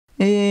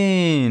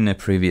a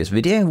previous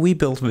video, we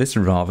built this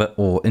rather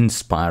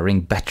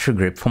awe-inspiring battery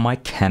grip for my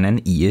Canon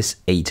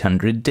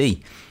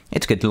ES800D.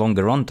 It took a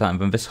longer runtime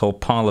than this whole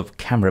pile of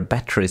camera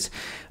batteries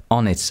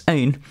on its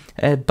own,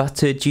 but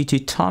due to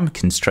time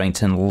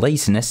constraints and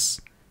laziness,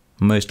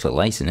 mostly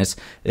laziness,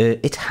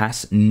 it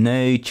has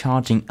no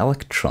charging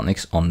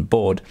electronics on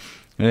board.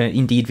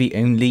 Indeed, the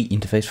only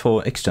interface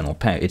for external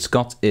power it's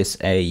got is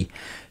a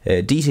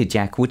DC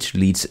jack which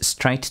leads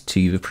straight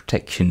to the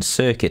protection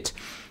circuit.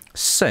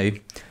 So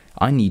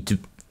I need to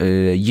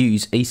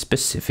use a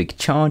specific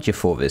charger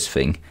for this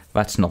thing.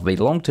 That's not the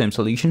long-term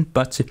solution,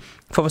 but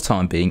for the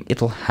time being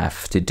it'll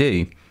have to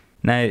do.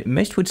 Now,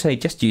 most would say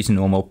just use a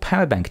normal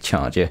power bank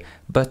charger,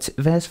 but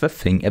there's the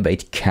thing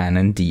about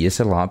Canon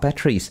DSLR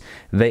batteries.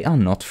 They are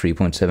not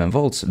 3.7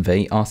 volts,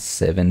 they are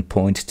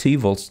 7.2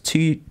 volts,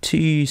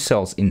 two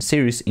cells in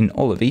series in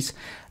all of these,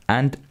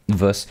 and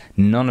thus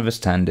none of the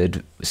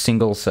standard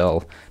single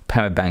cell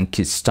power bank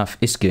stuff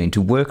is going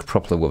to work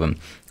properly with them.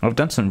 I've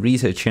done some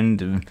research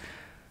and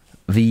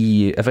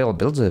the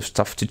availability of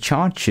stuff to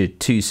charge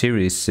two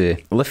series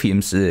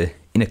lithiums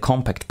in a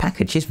compact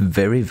package is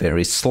very,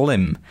 very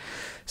slim.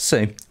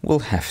 So we'll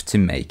have to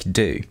make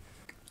do.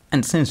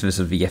 And since this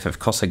is the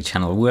FFcossag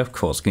channel, we're of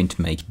course going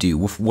to make do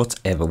with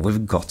whatever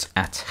we've got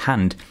at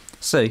hand.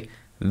 So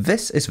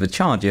this is the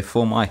charger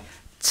for my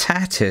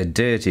tattered,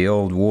 dirty,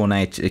 old,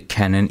 worn-out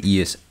Canon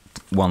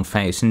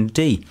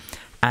ES1000D.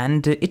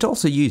 And it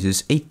also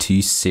uses a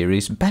 2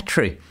 series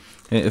battery.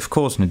 Of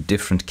course in a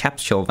different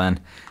capsule than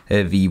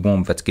the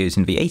one that goes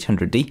in the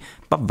 800D,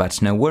 but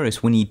that's no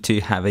worries, we need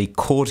to have a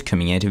cord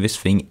coming out of this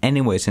thing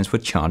anyway since we're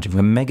charging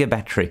the mega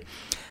battery.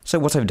 So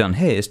what I've done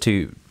here is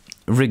to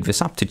rig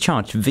this up to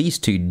charge these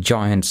two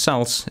giant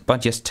cells by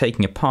just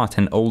taking apart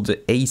an old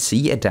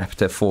AC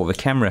adapter for the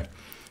camera.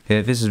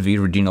 This is the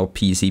original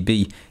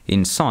PCB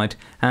inside,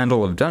 and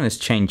all I've done is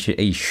change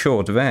a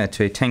short there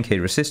to a 10k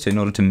resistor in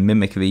order to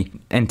mimic the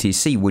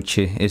NTC, which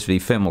is the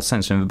thermal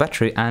sensor in the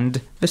battery, and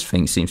this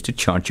thing seems to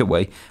charge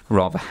away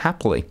rather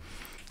happily.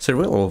 So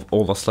really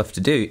all that's left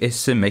to do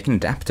is make an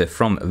adapter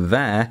from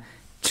there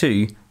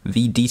to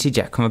the DC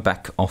jack on the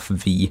back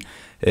of the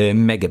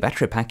mega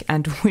battery pack,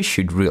 and we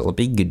should really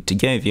be good to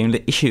go. The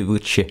only issue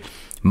which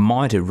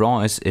might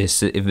arise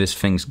is if this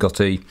thing's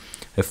got a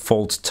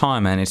fault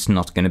time and it's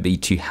not going to be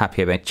too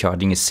happy about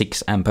charging a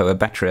 6 amp hour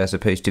battery as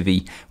opposed to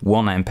the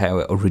 1 amp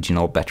hour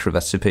original battery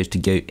that's supposed to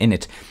go in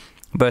it.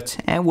 But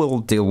we'll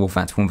deal with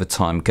that when the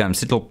time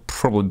comes. It'll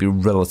probably be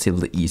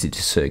relatively easy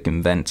to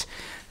circumvent.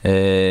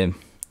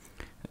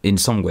 In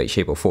some way,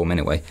 shape or form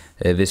anyway.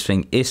 This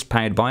thing is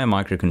powered by a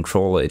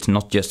microcontroller, it's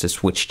not just a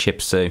switch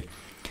chip, so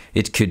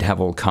it could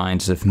have all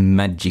kinds of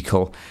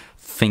magical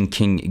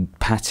thinking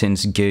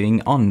patterns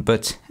going on,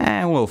 but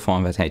we'll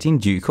find that out in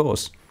due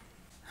course.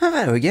 And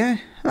there we go,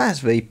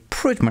 that's the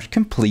pretty much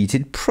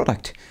completed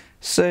product.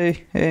 So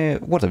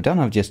what I've done,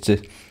 I've just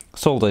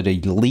soldered a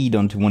lead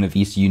onto one of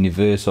these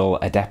universal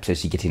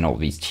adapters you get in all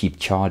these cheap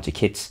charger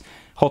kits,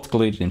 hot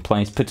glued it in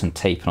place, put some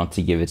tape on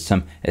to give it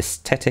some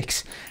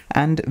aesthetics,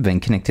 and then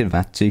connected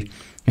that to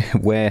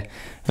where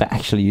there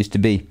actually used to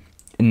be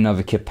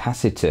another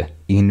capacitor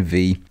in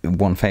the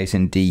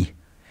 1000D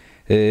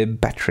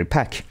battery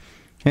pack.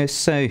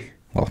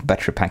 Well,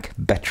 battery pack,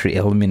 battery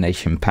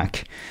elimination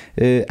pack,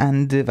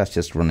 and that's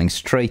just running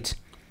straight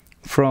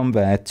from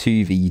there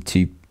to the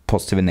two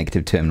positive and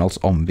negative terminals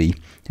on the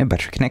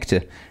battery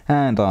connector.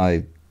 And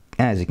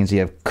as you can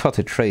see, I've cut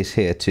a trace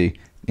here to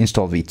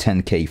install the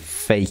 10k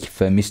fake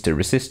thermistor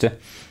resistor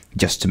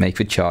just to make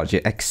the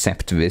charger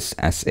accept this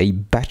as a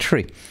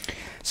battery.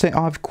 So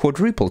I've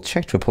quadruple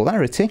checked the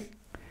polarity.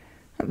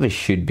 This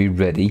should be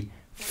ready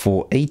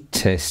for a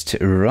test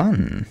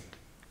run.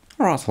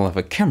 Alright, I'll have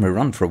a camera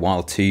run for a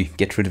while to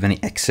get rid of any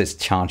excess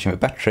charge in the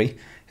battery,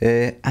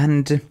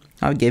 and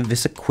I gave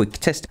this a quick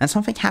test, and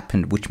something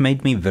happened which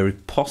made me very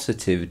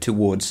positive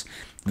towards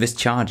this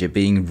charger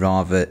being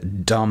rather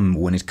dumb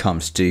when it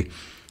comes to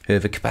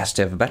the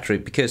capacity of the battery,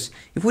 because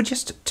if we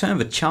just turn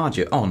the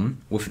charger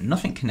on with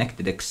nothing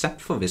connected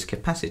except for this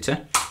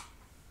capacitor,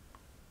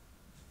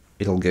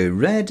 it'll go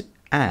red,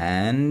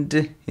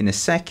 and in a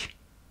sec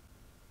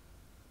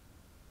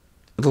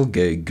it'll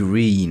go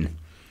green.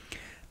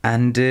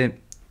 And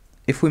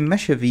if we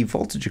measure the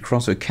voltage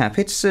across the cap,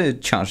 it's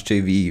charged to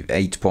the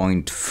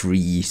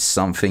 8.3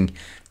 something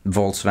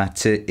volts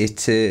that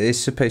it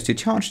is supposed to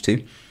charge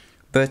to.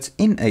 But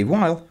in a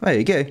while, there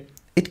you go,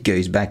 it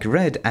goes back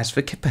red as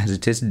the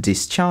capacitor's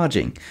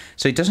discharging.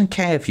 So it doesn't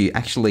care if you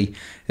actually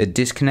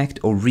disconnect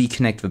or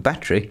reconnect the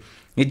battery,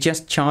 it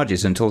just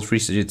charges until it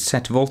reaches its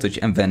set voltage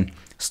and then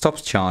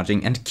stops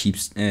charging and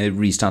keeps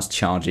restarts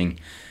charging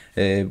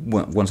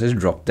once it's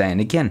dropped down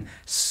again.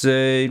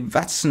 So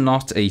that's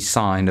not a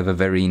sign of a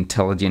very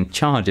intelligent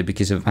charger,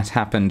 because if that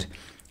happened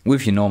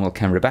with your normal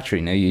camera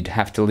battery, you'd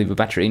have to leave the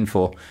battery in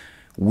for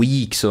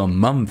weeks or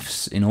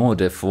months in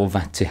order for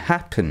that to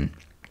happen.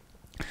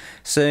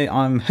 So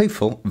I'm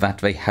hopeful that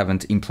they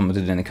haven't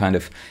implemented any kind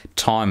of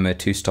timer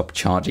to stop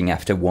charging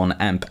after 1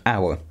 amp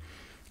hour.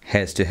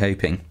 Here's to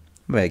hoping.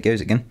 There it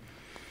goes again.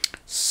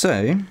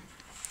 So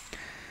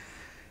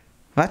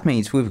That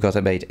means we've got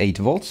about 8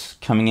 volts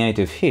coming out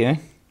of here,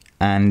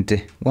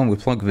 and when we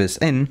plug this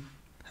in,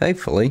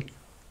 hopefully,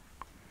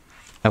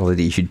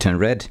 LED should turn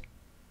red.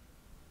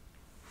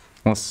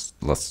 Let's,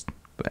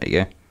 there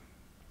you go,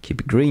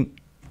 keep it green.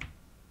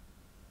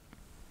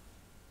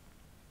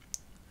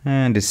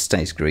 And it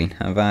stays green,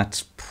 and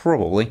that's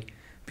probably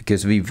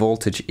because the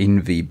voltage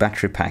in the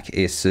battery pack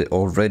is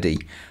already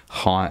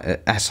high,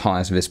 as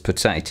high as this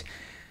puts out.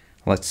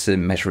 Let's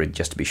measure it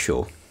just to be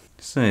sure.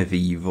 So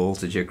the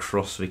voltage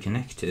across the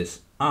connectors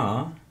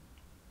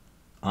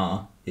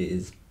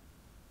is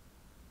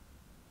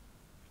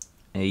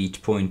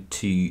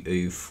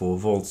 8.204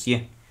 volts. Yeah,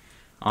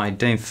 I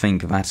don't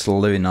think that's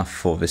low enough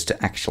for this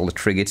to actually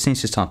trigger. It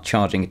seems to start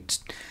charging it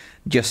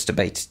just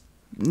about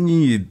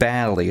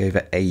barely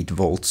over 8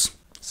 volts.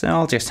 So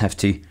I'll just have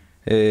to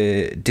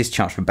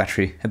discharge the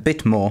battery a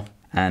bit more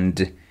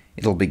and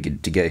it'll be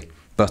good to go.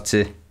 But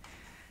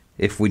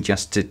if we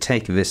just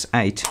take this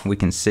out, we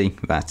can see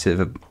that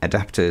the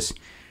adapter's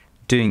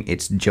doing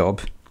its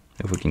job,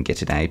 if we can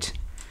get it out,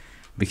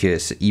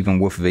 because even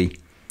with the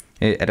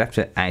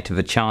adapter out of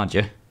the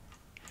charger,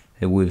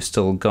 we've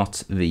still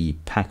got the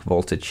pack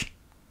voltage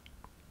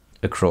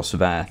across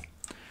there.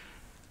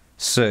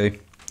 So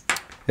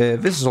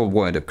this is all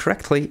wired up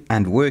correctly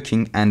and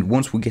working, and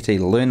once we get a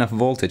low enough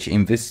voltage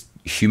in this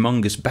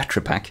humongous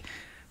battery pack,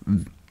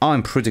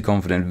 I'm pretty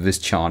confident this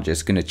charger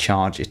is going to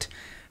charge it.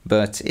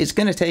 But it's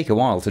going to take a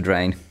while to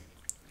drain.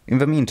 In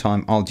the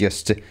meantime, I'll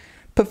just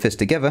put this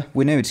together.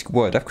 We know it's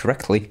wired up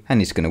correctly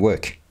and it's going to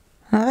work.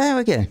 There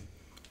we go.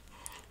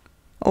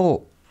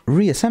 All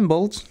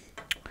reassembled.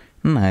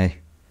 Now,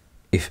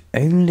 if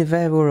only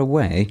there were a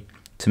way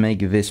to make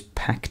this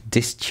pack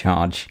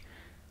discharge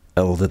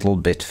a little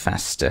bit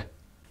faster.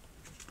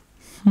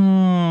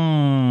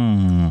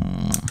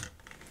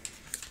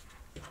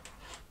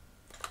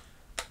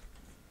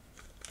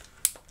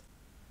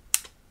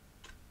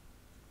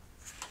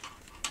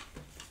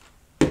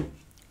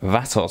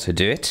 That ought to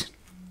do it.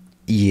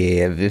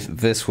 Yeah,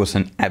 this was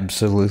an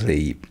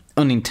absolutely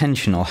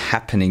unintentional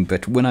happening,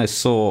 but when I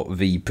saw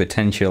the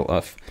potential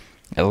of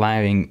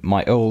allowing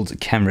my old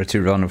camera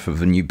to run off of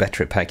the new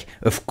battery pack,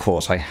 of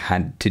course I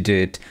had to do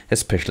it,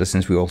 especially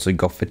since we also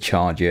got the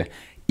charger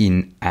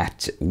in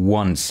at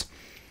once.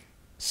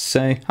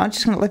 So I'm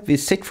just going to let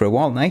this sit for a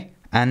while now,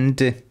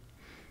 and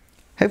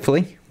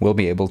hopefully we'll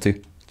be able to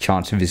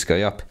charge this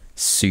guy up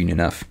soon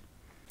enough.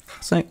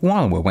 So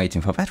while we're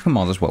waiting for that, we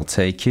might as well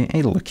take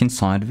a look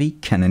inside the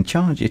Canon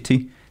charger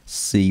to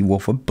see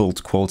what the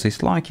build quality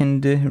is like,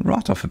 and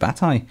right off the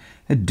bat I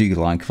do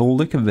like the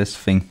look of this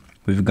thing.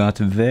 We've got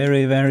a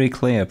very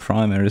clear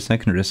primary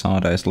secondary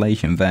side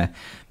isolation there,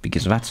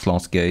 because that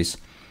slot goes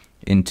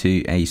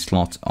into a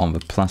slot on the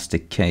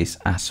plastic case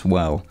as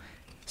well.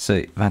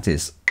 So that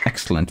is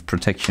excellent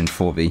protection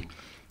for the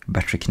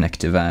battery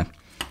connector there.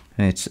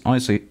 It's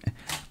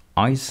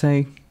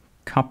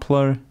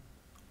isocoupler,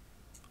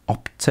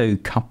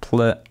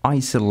 optocoupler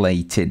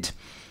isolated,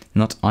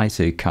 not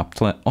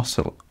isocoupler,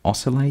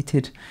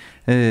 oscillated,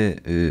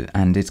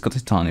 and it's got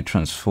a tiny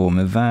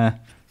transformer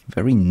there,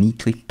 very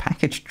neatly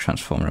packaged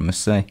transformer, I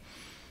must say.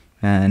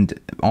 And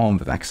on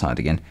the backside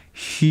again,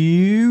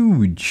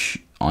 huge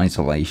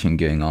isolation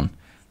going on,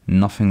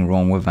 nothing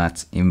wrong with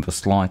that in the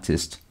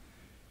slightest.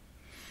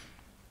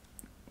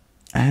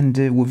 And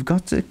we've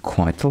got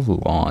quite a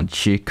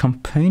large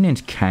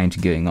component count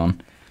going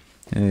on.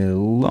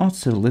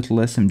 Lots of little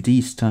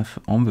SMD stuff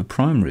on the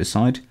primary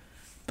side,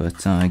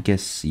 but I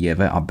guess, yeah,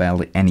 there are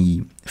barely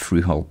any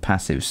through-hole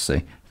passives,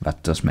 so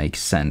that does make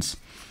sense.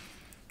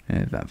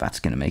 That's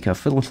going to make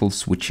up a little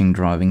switching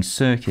driving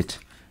circuit.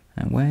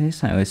 And where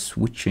is our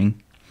switching?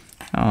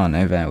 Oh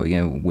no, there we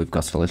go. We've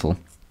got a little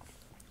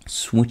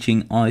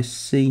switching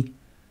IC.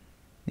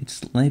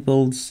 It's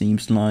labelled,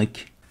 seems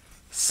like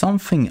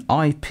something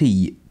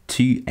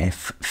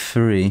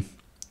IP2F3.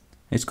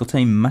 It's got a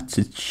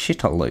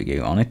Matsushita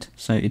logo on it,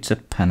 so it's a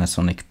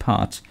Panasonic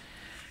part.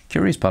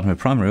 Curious part of the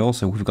primary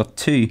also, we've got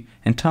two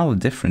entirely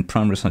different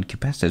primary side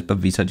capacitors,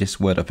 but these are just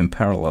wired up in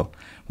parallel.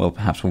 Well,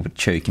 perhaps with a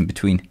choke in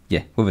between.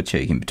 Yeah, with a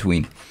choke in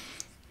between.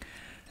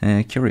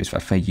 Curious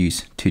that they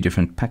use two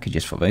different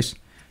packages for this.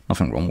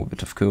 Nothing wrong with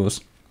it, of course.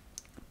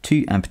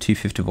 2 amp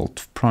 250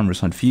 volt primary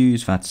side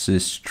fuse, that's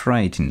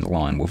straight in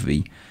line with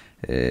the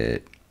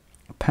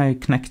power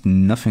connect,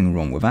 nothing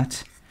wrong with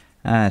that.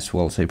 As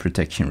well as a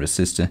protection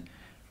resistor.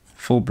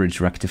 Full bridge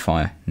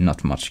rectifier,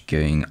 not much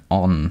going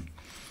on.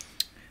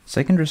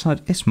 Secondary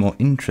side is more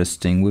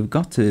interesting. We've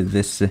got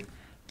this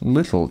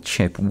little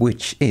chip,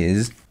 which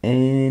is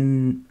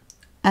an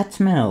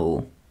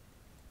Atmel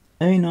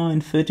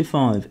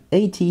 0935 AT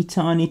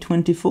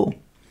Tiny24.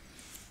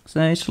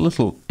 So it's a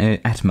little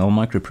Atmel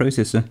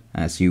microprocessor,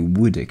 as you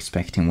would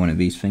expect in one of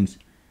these things,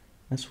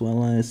 as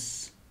well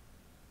as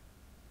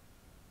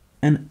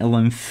an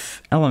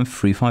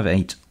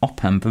LM358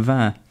 op-amp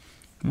there.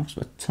 That's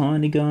a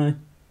tiny guy.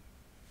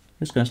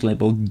 This guy's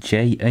labelled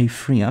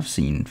JA3. I've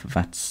seen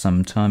that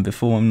some time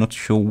before. I'm not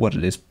sure what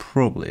it is.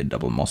 Probably a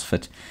double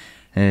MOSFET,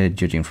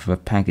 judging from the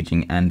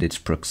packaging and its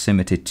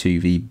proximity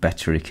to the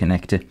battery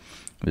connector.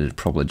 This is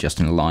probably just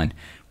in line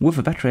with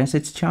the battery as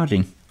it's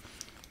charging.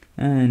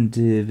 And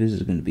this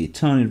is going to be a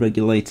tiny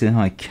regulator.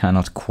 I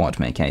cannot quite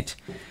make out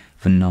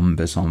the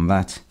numbers on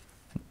that.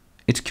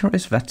 It's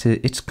curious that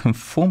it's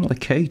conformally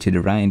coated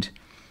around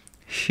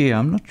here.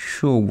 I'm not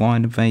sure why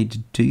they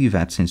do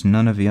that since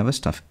none of the other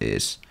stuff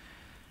is.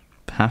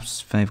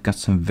 Perhaps they've got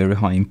some very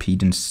high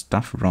impedance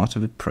stuff right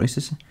of the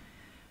processor.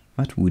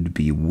 That would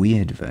be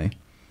weird though.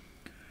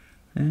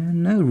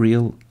 No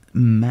real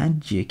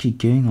magic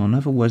going on,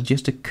 otherwise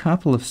just a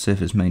couple of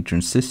surface mount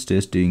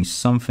transistors doing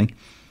something.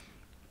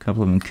 A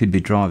couple of them could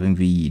be driving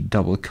the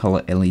double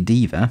color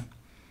LED there.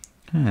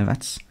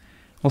 That's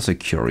also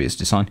curious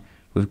design.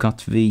 We've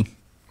got the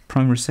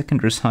primary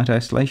secondary side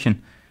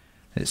isolation.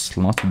 It's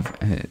not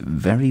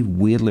very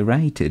weirdly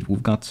rated.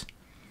 We've got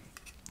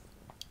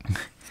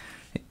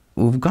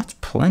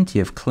plenty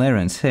of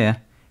clearance here,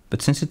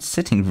 but since it's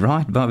sitting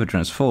right by the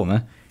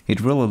transformer,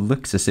 it really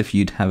looks as if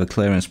you'd have a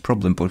clearance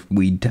problem, but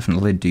we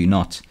definitely do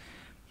not.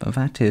 But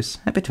that is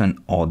a bit of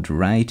an odd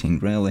rating,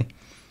 really.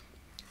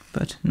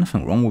 But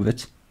nothing wrong with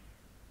it.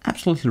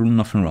 Absolutely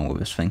nothing wrong with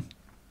this thing.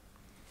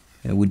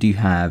 We do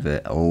have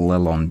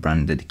Lelon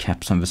branded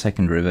caps on the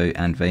secondary though,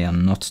 and they are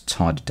not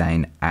tied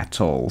down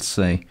at all,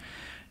 so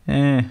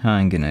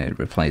I'm gonna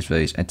replace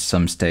those at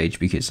some stage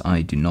because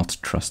I do not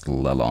trust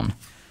Lelon.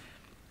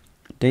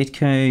 Date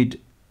code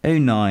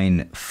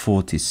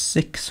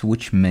 0946,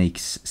 which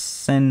makes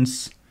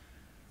sense,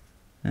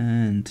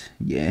 and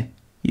yeah,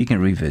 you can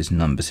read those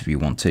numbers if you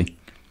want to.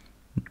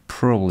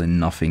 Probably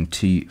nothing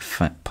too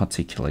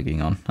particular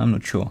going on. I'm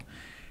not sure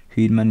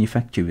who'd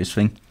manufacture this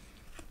thing.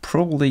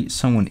 Probably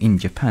someone in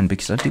Japan,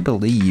 because I do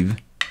believe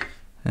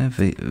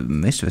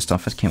most of the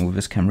stuff that came with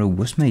this camera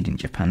was made in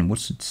Japan.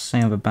 What's it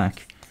say on the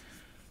back?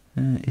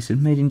 Is it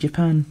made in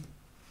Japan?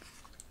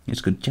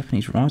 It's got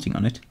Japanese writing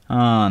on it.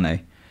 Ah, no.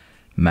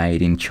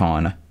 Made in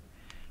China.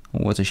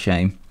 What a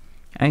shame.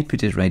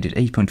 Output is rated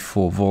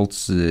 8.4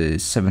 volts,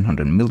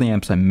 700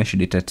 milliamps. I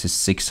measured it at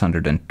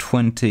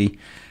 620.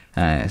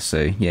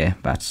 So yeah,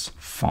 that's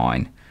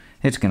fine.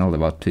 It's gonna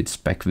live up to its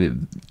spec.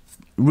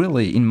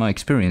 Really, in my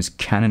experience,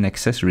 Canon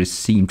accessories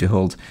seem to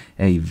hold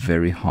a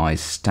very high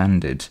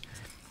standard.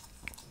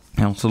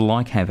 I also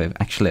like how they've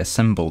actually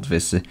assembled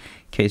this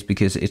case,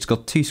 because it's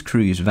got two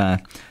screws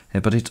there,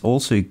 but it's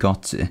also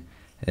got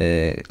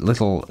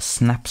little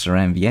snaps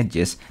around the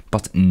edges,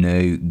 but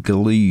no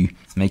glue,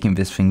 making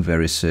this thing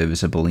very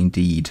serviceable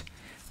indeed.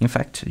 In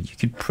fact, you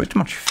could pretty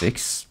much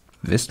fix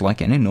this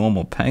like any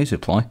normal power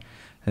supply.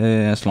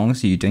 As long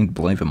as you don't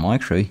blow the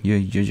micro,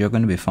 you're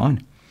going to be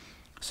fine.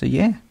 So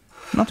yeah,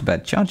 not a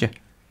bad charger.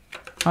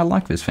 I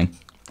like this thing.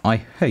 I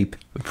hope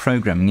the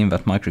programming in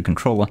that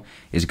microcontroller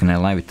is going to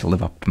allow it to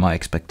live up to my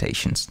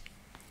expectations.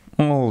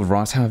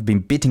 Alright, I've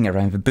been beating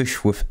around the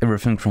bush with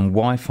everything from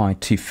Wi-Fi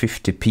to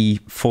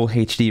 50p full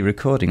HD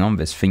recording on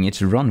this thing.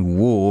 It's run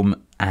warm,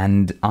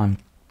 and I'm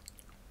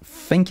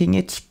thinking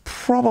it's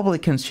probably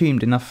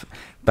consumed enough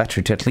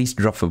battery to at least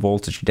drop the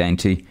voltage down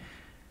to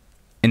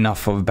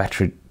enough of a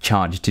battery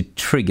charge to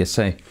trigger.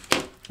 So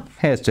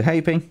here's to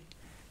hoping.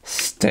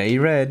 Stay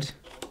red.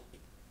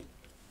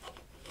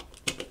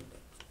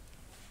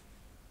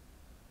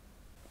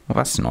 Well,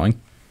 that's annoying.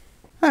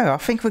 Oh, I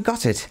think we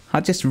got it. I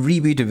just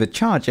rebooted the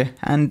charger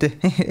and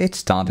it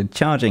started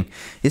charging.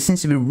 It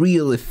seems to be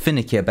really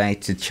finicky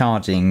about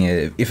charging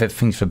if it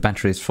thinks the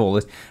battery is full.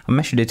 I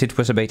measured it, it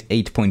was about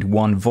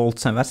 8.1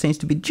 volts, and that seems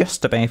to be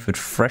just about the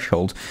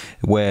threshold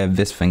where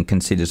this thing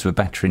considers the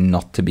battery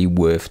not to be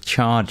worth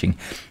charging.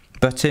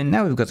 But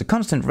now we've got a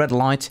constant red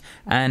light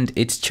and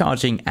it's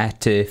charging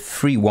at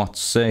 3 watts,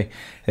 so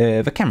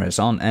the camera's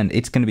on and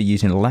it's going to be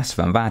using less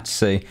than that,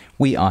 so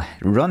we are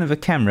running the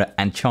camera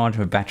and charging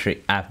the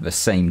battery at the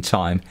same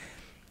time.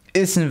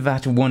 Isn't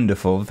that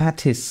wonderful?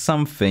 That is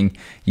something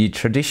you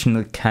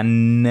traditionally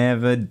can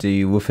never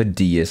do with a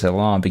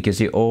DSLR,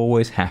 because you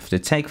always have to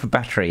take the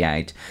battery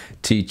out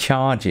to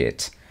charge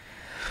it.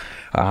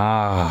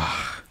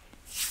 Ah,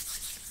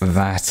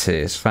 that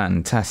is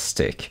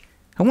fantastic.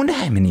 I wonder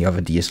how many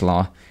other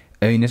DSLR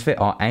owners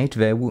there are out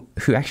there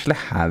who actually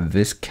have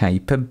this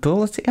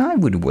capability. I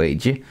would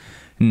wager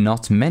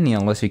not many,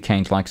 unless you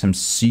count like some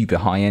super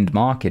high-end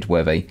market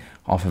where they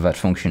offer that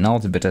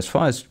functionality. But as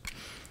far as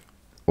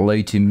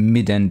low to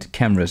mid-end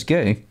cameras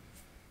go,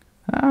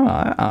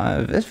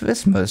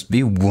 this must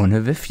be one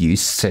of the few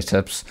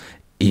setups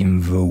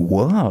in the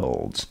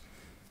world.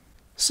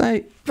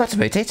 So that's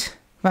about it.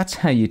 That's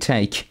how you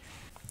take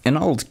an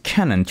old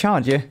Canon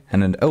charger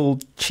and an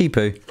old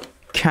cheapo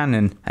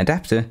Canon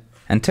adapter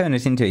and turn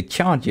it into a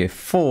charger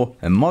for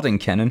a modern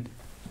Canon,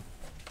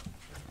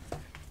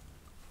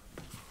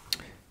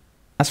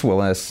 as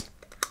well as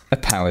a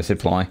power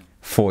supply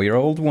for your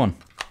old one.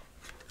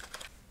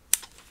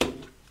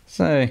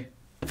 So,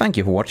 thank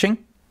you for watching.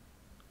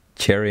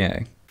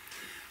 Cheerio.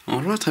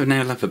 Alright, I've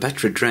now let the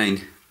battery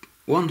drain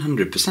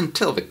 100%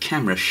 till the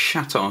camera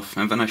shut off,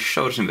 and then I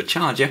showed it in the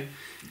charger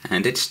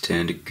and it's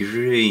turned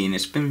green.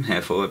 It's been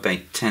here for about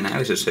 10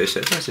 hours or so,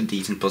 so there's a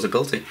decent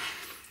possibility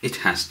it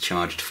has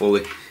charged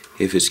fully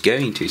if it's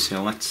going to.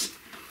 So let's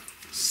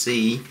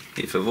see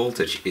if the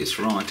voltage is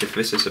right, if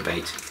this is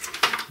about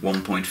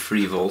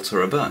 1.3 volts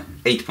or above,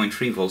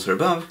 8.3 volts or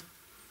above,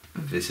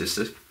 this is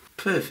a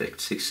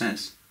perfect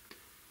success.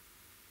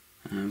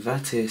 And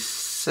that is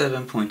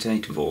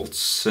 7.8 volts,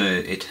 so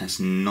it has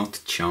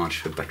not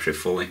charged the battery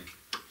fully.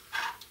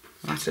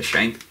 That's a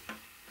shame.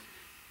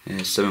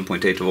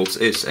 7.8 volts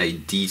is a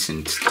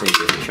decent state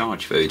of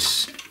charge, though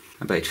it's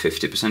about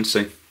 50%,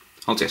 so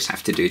I'll just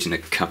have to do it in a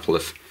couple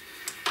of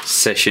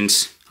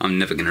sessions. I'm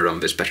never going to run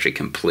this battery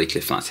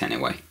completely flat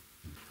anyway.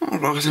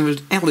 Alright, so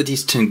the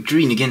LED's turned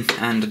green again,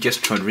 and I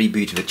just tried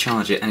rebooting the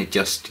charger and it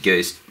just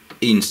goes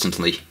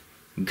instantly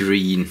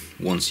green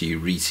once you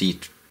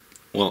reseat.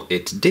 Well,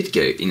 it did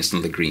go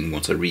instantly green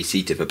once I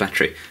reseated the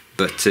battery,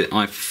 but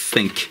I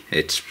think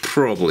it's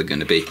probably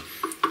going to be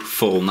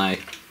full now.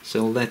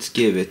 So let's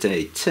give it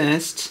a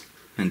test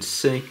and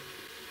see.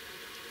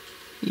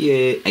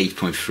 Yeah,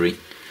 8.3.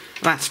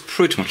 That's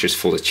pretty much as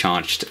fully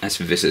charged as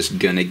this is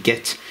gonna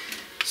get.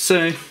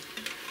 So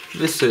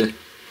this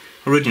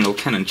original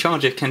Canon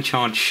charger can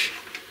charge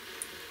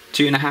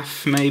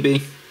 2.5,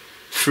 maybe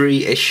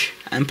 3-ish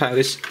amp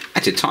hours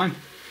at a time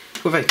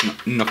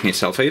without knocking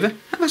itself over,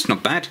 and that's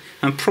not bad.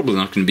 I'm probably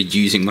not going to be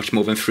using much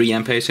more than 3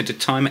 amp hours at a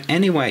time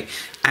anyway,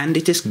 and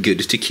it is good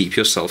to keep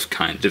yourself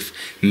kind of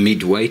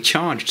midway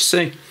charged,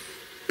 so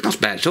not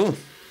bad at all.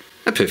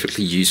 A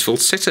perfectly useful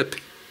setup.